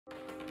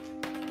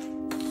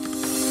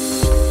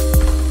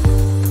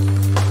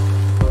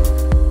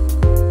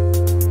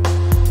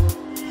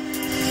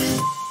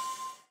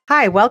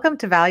Hi, welcome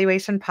to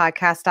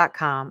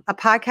valuationpodcast.com, a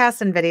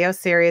podcast and video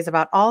series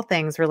about all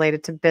things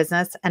related to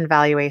business and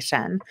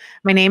valuation.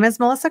 My name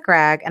is Melissa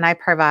Gragg, and I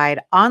provide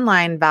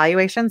online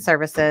valuation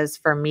services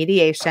for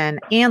mediation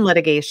and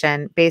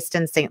litigation based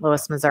in St.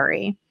 Louis,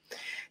 Missouri.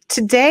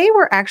 Today,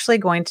 we're actually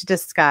going to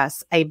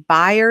discuss a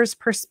buyer's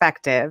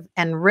perspective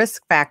and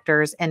risk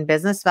factors in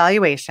business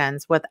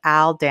valuations with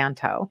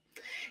Danto.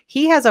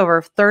 He has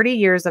over 30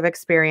 years of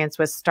experience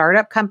with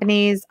startup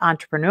companies,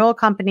 entrepreneurial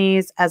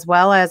companies, as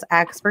well as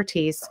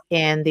expertise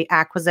in the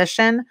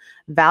acquisition,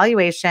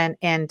 valuation,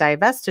 and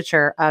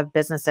divestiture of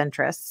business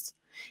interests.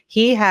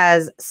 He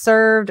has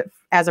served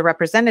as a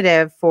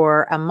representative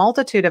for a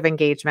multitude of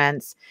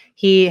engagements.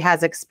 He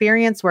has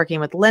experience working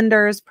with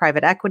lenders,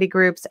 private equity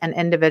groups, and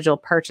individual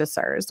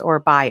purchasers or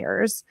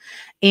buyers.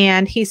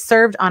 And he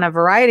served on a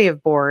variety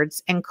of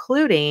boards,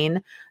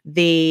 including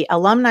the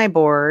alumni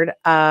board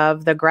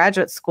of the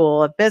Graduate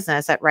School of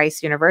Business at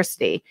Rice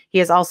University. He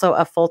is also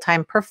a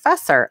full-time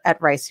professor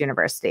at Rice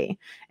University,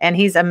 and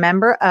he's a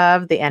member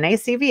of the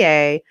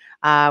NACVA,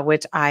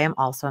 which I am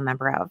also a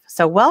member of.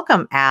 So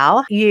welcome,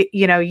 Al.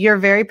 You're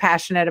very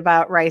passionate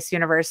about Rice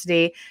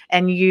University,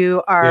 and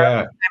you are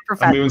a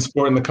professor. I'm even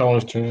supporting the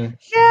college too.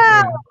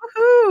 Yeah,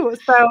 woohoo!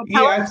 So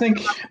I think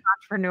about the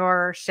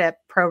entrepreneurship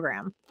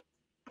program.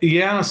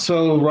 Yeah,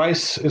 so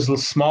Rice is a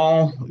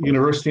small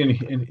university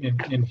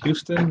in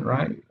Houston,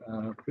 right?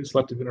 Pretty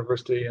selective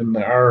university, and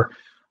our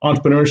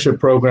entrepreneurship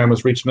program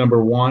has reached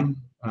number one.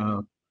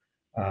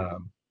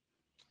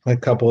 A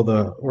couple of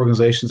the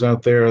organizations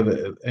out there,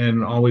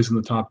 and always in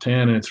the top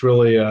 10. And it's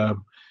really,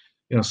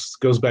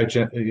 goes back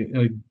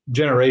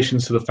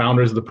generations to the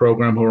founders of the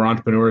program who are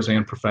entrepreneurs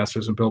and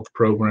professors and built the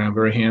program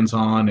very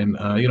hands-on. And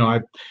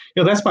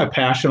that's my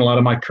passion. A lot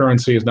of my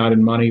currency is not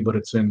in money, but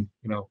it's in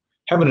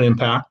having an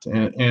impact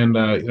and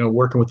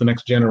working with the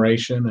next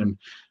generation. And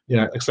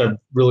I've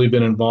really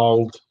been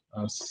involved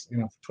for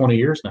 20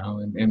 years now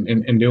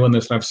in doing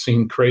this. And I've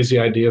seen crazy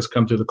ideas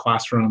come through the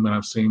classroom, and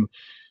I've seen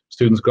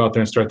students go out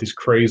there and start these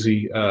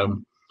crazy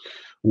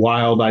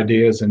wild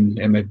ideas,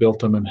 and they built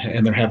them,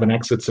 and they're having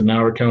exits, and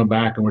now we're coming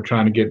back and we're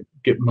trying to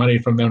get money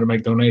from them to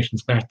make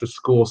donations back to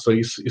school. So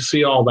you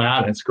see all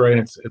that, and it's great.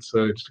 It's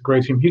a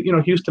great team.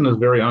 Houston is a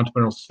very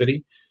entrepreneurial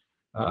city.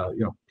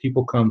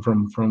 People come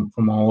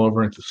from all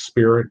over. It's a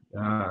spirit.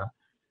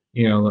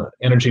 The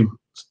energy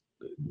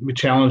we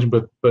challenge,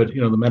 but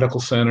the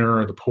medical center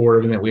or the port,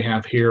 everything that we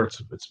have here,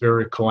 it's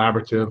very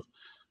collaborative.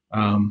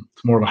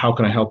 It's more of a how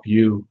can I help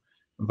you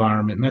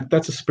environment, and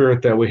that's a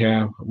spirit that we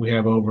have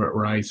over at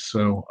Rice.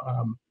 So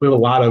we have a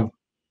lot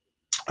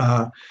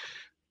of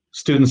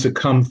students that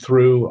come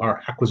through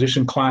our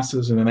acquisition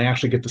classes, and then they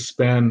actually get to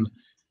spend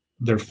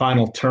their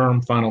final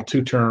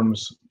 2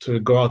 terms to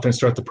go out there and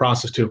start the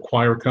process to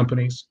acquire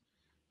companies.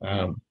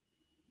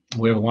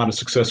 We have a lot of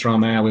success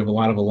around that. We have a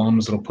lot of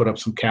alums that'll put up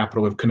some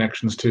capital. We have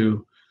connections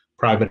to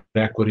private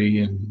equity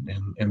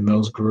and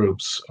those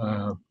groups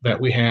that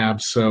we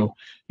have. So,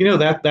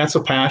 that's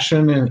a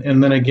passion.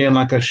 And then again,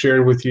 like I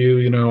shared with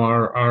you,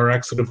 our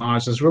exit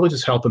advisor is really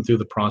just helping through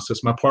the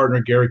process. My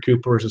partner, Gary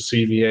Cooper, is a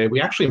CVA.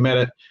 We actually met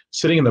it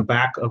sitting in the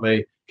back of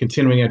a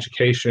continuing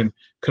education,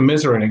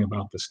 commiserating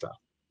about this stuff.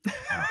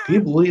 Do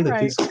you believe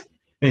that he's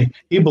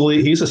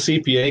a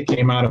CPA,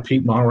 came out of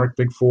Pete Marwick,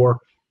 Big Four,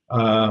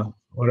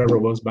 whatever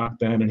it was back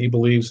then, and he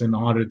believes in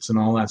audits and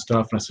all that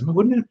stuff. And I said,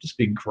 wouldn't it just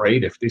be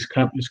great if these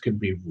companies could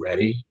be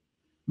ready?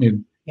 I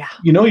mean,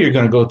 you're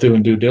going to go through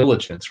and due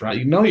diligence, right?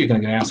 You're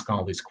going to ask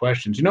all these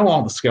questions.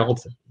 All the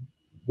skeleton.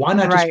 Why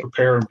not just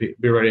prepare and be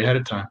ready ahead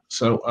of time?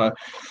 So,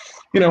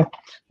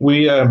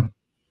 we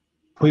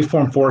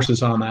form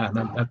forces on that,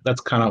 and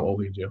that's kind of what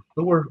we do.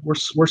 But we're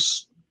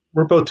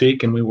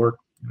boutique, and we work,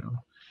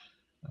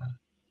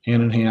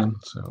 hand in hand.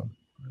 So,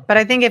 but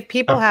I think if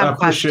people have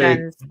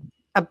questions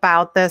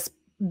about this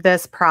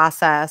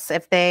process,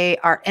 if they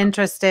are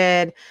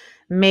interested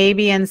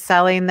maybe in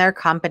selling their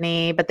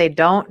company, but they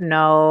don't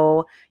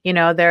know,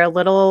 they're a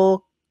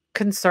little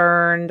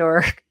concerned,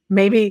 or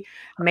maybe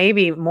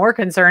more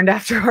concerned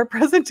after our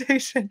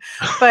presentation,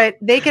 but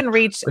they can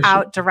reach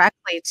out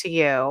directly to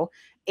you.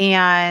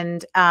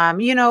 And,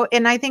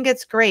 and I think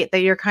it's great that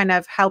you're kind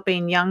of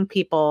helping young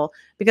people,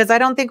 because I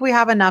don't think we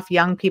have enough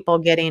young people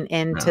getting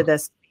into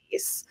this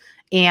space.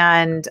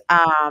 And,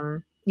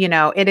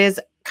 it is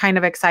kind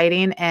of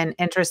exciting and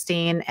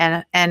interesting,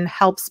 and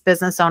helps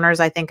business owners,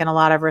 I think, in a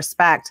lot of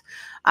respect.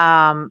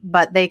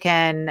 But they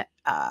can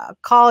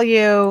call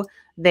you.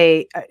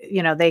 They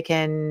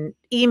can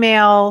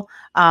email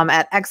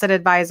at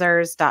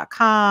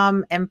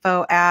exitadvisors.com,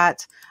 info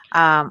at,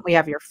 we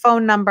have your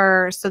phone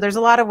number. So there's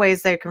a lot of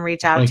ways they can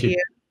reach out to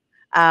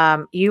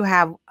you. You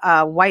have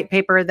a white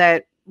paper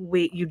that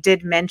you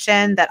did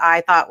mention that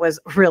I thought was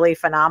really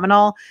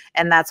phenomenal,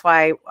 and that's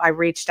why I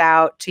reached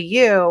out to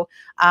you.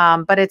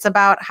 But it's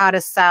about how to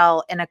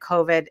sell in a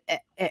COVID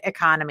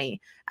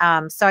economy.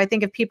 So I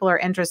think if people are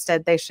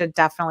interested, they should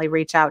definitely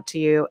reach out to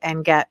you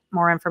and get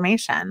more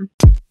information.